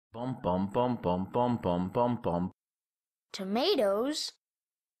Bum bum bum bum bum bum bum bum. Tomatoes?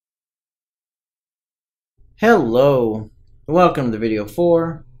 Hello, welcome to video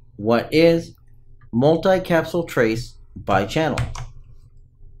 4. What is multi-capsule trace by channel?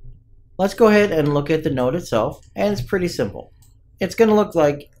 Let's go ahead and look at the node itself, and it's pretty simple. It's going to look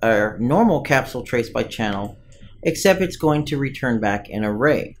like our normal capsule trace by channel, except it's going to return back an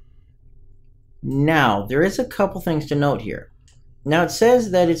array. Now, there is a couple things to note here. Now, it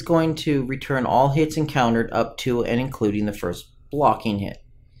says that it's going to return all hits encountered up to and including the first blocking hit.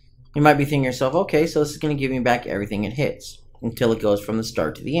 You might be thinking to yourself, okay, so this is going to give me back everything it hits until it goes from the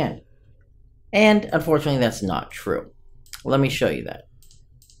start to the end. And unfortunately, that's not true. Let me show you that.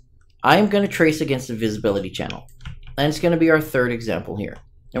 I am going to trace against the visibility channel, and it's going to be our third example here.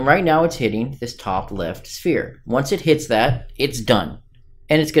 And right now it's hitting this top left sphere. Once it hits that, it's done,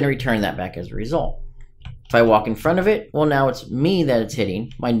 and it's going to return that back as a result. If I walk in front of it, well, now it's me that it's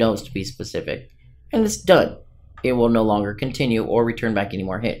hitting, my nose to be specific, and it's done. It will no longer continue or return back any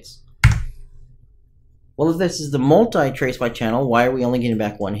more hits. Well, if this is the multi-trace by channel, why are we only getting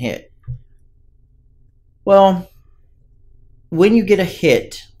back one hit? Well, when you get a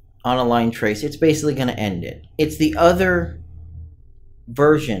hit on a line trace, it's basically going to end it. It's the other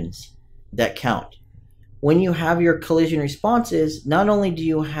versions that count. When you have your collision responses, not only do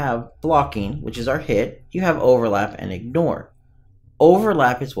you have blocking, which is our hit, you have overlap and ignore.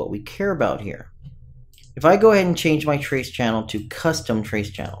 Overlap is what we care about here. If I go ahead and change my trace channel to custom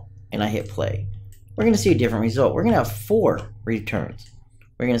trace channel and I hit play, we're going to see a different result. We're going to have 4 returns.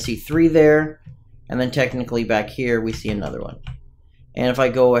 We're going to see 3 there, and then technically back here we see another one. And if I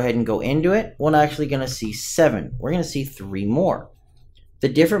go ahead and go into it, we're actually going to see 7. We're going to see 3 more. The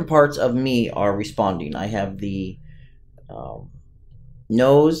different parts of me are responding. I have the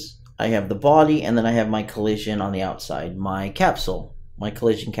nose, I have the body, and then I have my collision on the outside, my capsule, my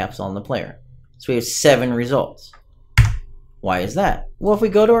collision capsule on the player. So we have 7 results. Why is that? Well, if we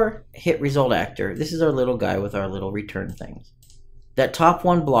go to our hit result actor, this is our little guy with our little return things. That top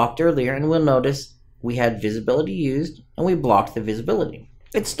one blocked earlier, and we'll notice we had visibility used, and we blocked the visibility.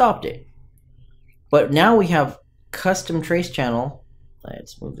 It stopped it. But now we have custom trace channel.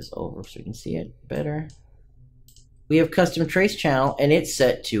 Let's move this over so we can see it better. We have custom trace channel, and it's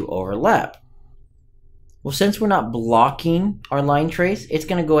set to overlap. Well, since we're not blocking our line trace, it's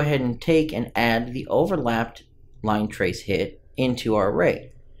going to go ahead and take and add the overlapped line trace hit into our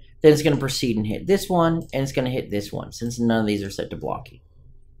array. Then it's going to proceed and hit this one, and it's going to hit this one, since none of these are set to blocking.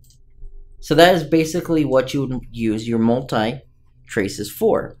 So that is basically what you would use your multi-traces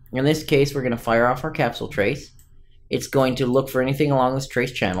for. In this case, we're going to fire off our capsule trace. It's going to look for anything along this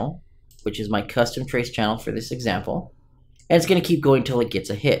trace channel, which is my custom trace channel for this example. And it's going to keep going until it gets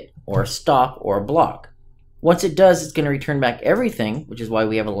a hit, or a stop, or a block. Once it does, it's going to return back everything, which is why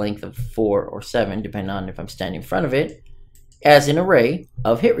we have a length of 4 or 7, depending on if I'm standing in front of it, as an array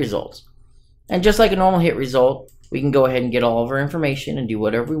of hit results. And just like a normal hit result, we can go ahead and get all of our information and do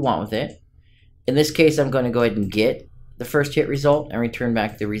whatever we want with it. In this case, I'm going to go ahead and get the first hit result and return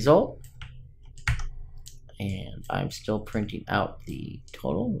back the result. And I'm still printing out the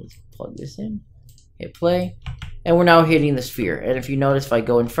total. Let's plug this in, hit play, and we're now hitting the sphere. And if you notice, if I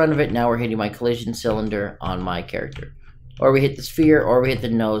go in front of it, now we're hitting my collision cylinder on my character. Or we hit the sphere, or we hit the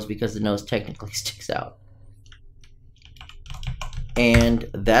nose, because the nose technically sticks out. And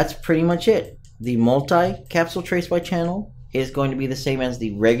that's pretty much it. The multi-capsule trace by channel is going to be the same as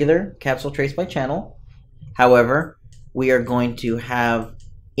the regular capsule trace by channel. However, we are going to have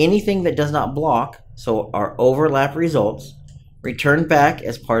anything that does not block, so our overlap results, returned back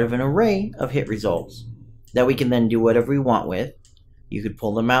as part of an array of hit results that we can then do whatever we want with. You could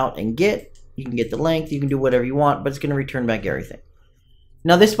pull them out and you can get the length, you can do whatever you want, but it's going to return back everything.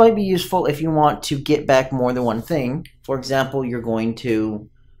 Now, this might be useful if you want to get back more than one thing. For example, you're going to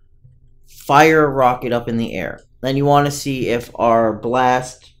fire a rocket up in the air. Then you want to see if our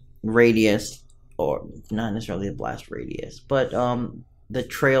blast radius, or not necessarily the blast radius, but the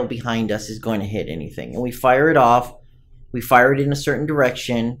trail behind us is going to hit anything. And we fire it off. We fire it in a certain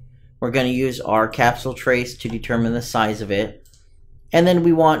direction. We're going to use our capsule trace to determine the size of it. And then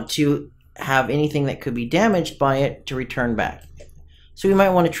we want to have anything that could be damaged by it to return back. So we might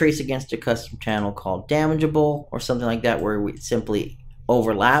want to trace against a custom channel called damageable or something like that, where it simply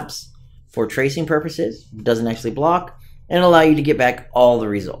overlaps for tracing purposes, doesn't actually block, and allow you to get back all the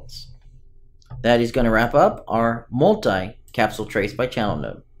results. That is going to wrap up our multi-capsule trace by channel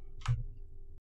node.